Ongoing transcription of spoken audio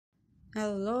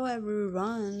Hello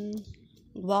everyone,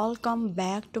 welcome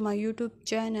back to my YouTube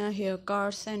channel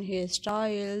Haircuts and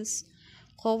Hairstyles.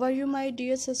 How are you, my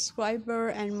dear subscriber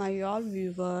and my all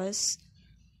viewers?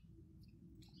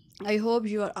 I hope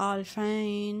you are all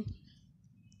fine.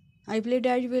 I believe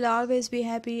that you will always be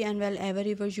happy and well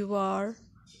wherever you are.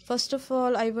 First of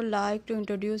all, I would like to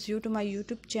introduce you to my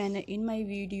YouTube channel. In my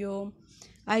video,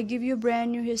 I give you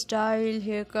brand new hairstyle,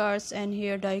 haircuts and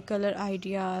hair dye color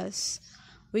ideas,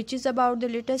 which is about the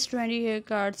latest trendy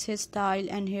haircuts, hairstyle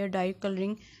and hair dye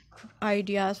coloring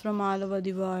ideas from all over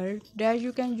the world that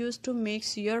you can use to make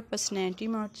your personality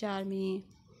more charming.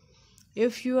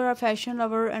 If you are a fashion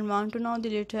lover and want to know the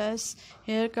latest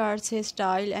haircuts,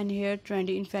 hairstyle and hair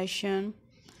trendy in fashion,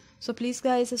 so please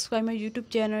guys subscribe my YouTube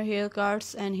channel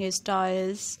Haircuts and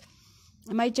Hairstyles.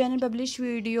 My channel publish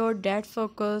video that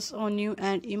focus on new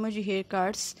and emoji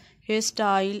haircuts,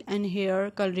 hairstyle and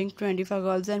hair coloring trendy for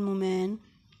girls and women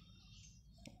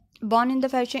born in the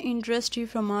fashion industry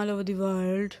from all over the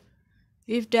world.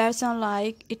 If that sound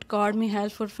like it got me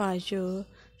helpful for you,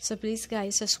 so please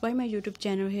guys subscribe my YouTube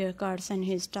channel Haircuts and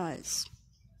Hairstyles.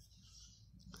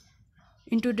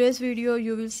 In today's video,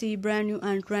 you will see brand new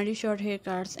and trendy short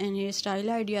haircuts and hairstyle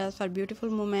ideas for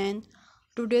beautiful women.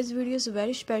 Today's video is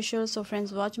very special, so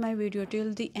friends, watch my video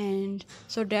till the end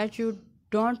so that you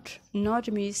don't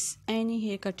not miss any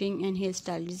hair cutting and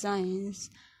hairstyle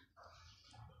designs.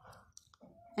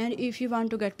 And if you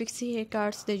want to get Pixie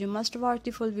haircuts, then you must watch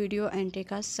the full video and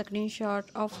take a screenshot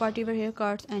of whatever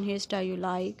haircuts and hairstyle you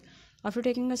like. After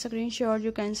taking a screenshot,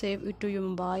 you can save it to your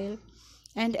mobile.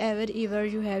 And wherever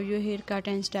you have your haircut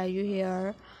and style your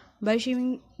hair, by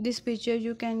sharing this picture,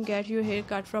 you can get your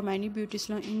haircut from any beauty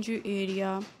salon in your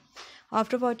area.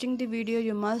 After watching the video,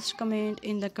 you must comment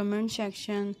in the comment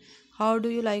section how do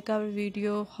you like our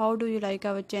video, how do you like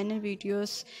our channel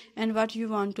videos, and what you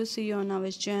want to see on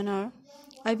our channel.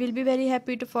 I will be very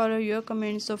happy to follow your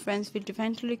comments, so friends will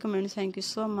definitely comment. Thank you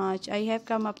so much. I have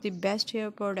come up the best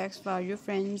hair products for your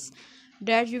friends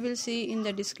that you will see in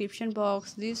the description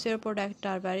box. These hair products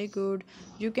are very good.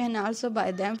 You can also buy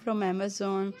them from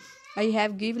Amazon. I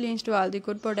have give links to all the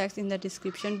good products in the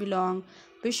description below.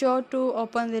 Be sure to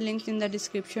open the links in the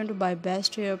description to buy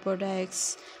best hair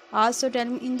products. Also tell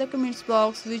me in the comments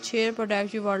box which hair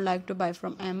product you would like to buy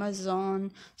from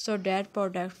Amazon, so that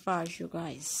product for you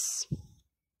guys.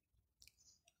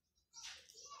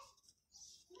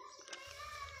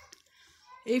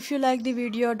 If you like the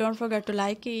video, don't forget to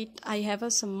like it. I have a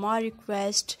small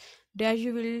request that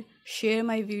you will share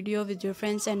my video with your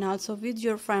friends and also with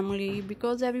your family,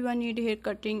 because everyone need hair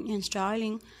cutting and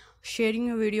styling. Sharing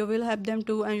your video will help them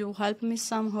too, and you help me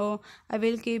somehow. I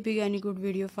will keep big any good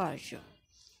video for you.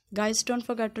 Guys, don't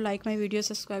forget to like my video,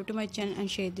 subscribe to my channel and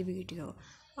share the video.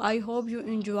 I hope you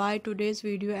enjoy today's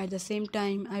video. At the same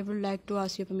time, I would like to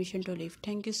ask your permission to leave.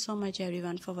 Thank you so much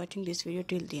everyone for watching this video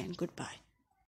till the end. Goodbye.